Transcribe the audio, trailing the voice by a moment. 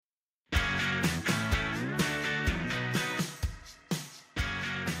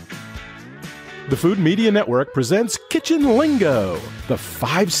The Food Media Network presents Kitchen Lingo, the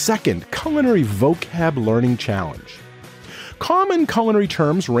 5-second culinary vocab learning challenge. Common culinary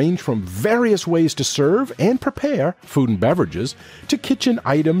terms range from various ways to serve and prepare food and beverages, to kitchen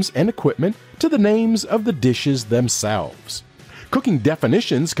items and equipment, to the names of the dishes themselves. Cooking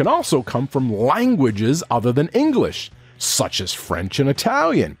definitions can also come from languages other than English, such as French and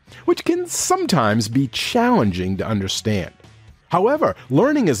Italian, which can sometimes be challenging to understand. However,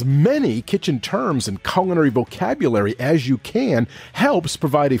 learning as many kitchen terms and culinary vocabulary as you can helps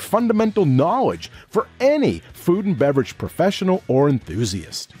provide a fundamental knowledge for any food and beverage professional or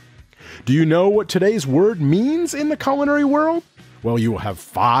enthusiast. Do you know what today's word means in the culinary world? Well, you will have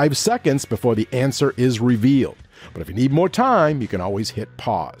 5 seconds before the answer is revealed. But if you need more time, you can always hit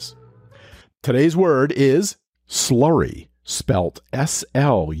pause. Today's word is slurry, spelt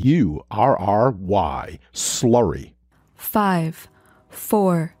S-L-U-R-R-Y, slurry. 5,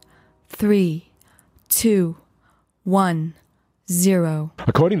 4, 3, 2, 1, 0.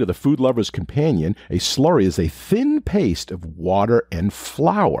 According to the Food Lover's Companion, a slurry is a thin paste of water and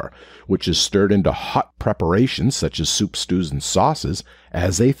flour, which is stirred into hot preparations such as soup, stews, and sauces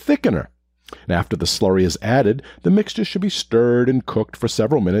as a thickener. And after the slurry is added, the mixture should be stirred and cooked for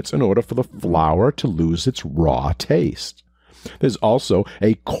several minutes in order for the flour to lose its raw taste. There's also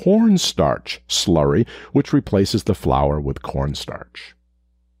a cornstarch slurry, which replaces the flour with cornstarch.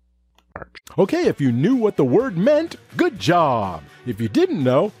 Okay, if you knew what the word meant, good job. If you didn't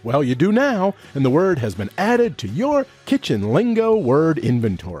know, well, you do now, and the word has been added to your Kitchen Lingo word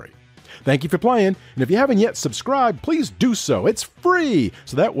inventory. Thank you for playing, and if you haven't yet subscribed, please do so. It's free,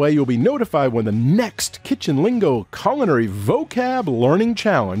 so that way you'll be notified when the next Kitchen Lingo Culinary Vocab Learning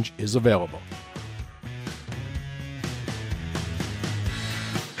Challenge is available.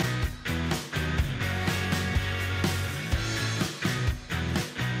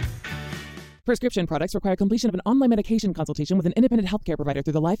 Prescription products require completion of an online medication consultation with an independent healthcare provider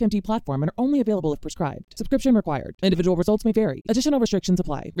through the LifeMD platform and are only available if prescribed. Subscription required. Individual results may vary. Additional restrictions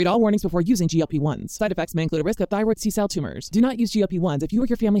apply. Read all warnings before using GLP-1s. Side effects may include a risk of thyroid C-cell tumors. Do not use GLP-1s if you or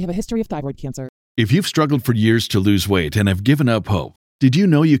your family have a history of thyroid cancer. If you've struggled for years to lose weight and have given up hope, did you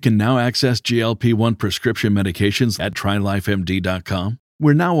know you can now access GLP-1 prescription medications at TryLifeMD.com?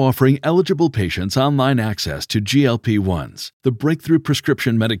 We're now offering eligible patients online access to GLP-1s, the breakthrough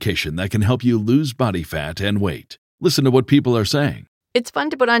prescription medication that can help you lose body fat and weight. Listen to what people are saying. It's fun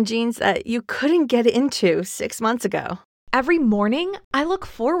to put on jeans that you couldn't get into 6 months ago. Every morning, I look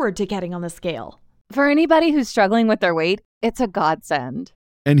forward to getting on the scale. For anybody who's struggling with their weight, it's a godsend.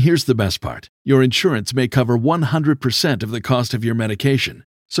 And here's the best part. Your insurance may cover 100% of the cost of your medication.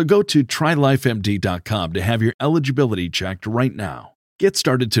 So go to TryLifeMD.com to have your eligibility checked right now. Get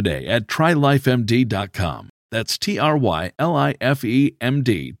started today at TryLifeMD.com. That's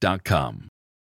TryLifeMD.com.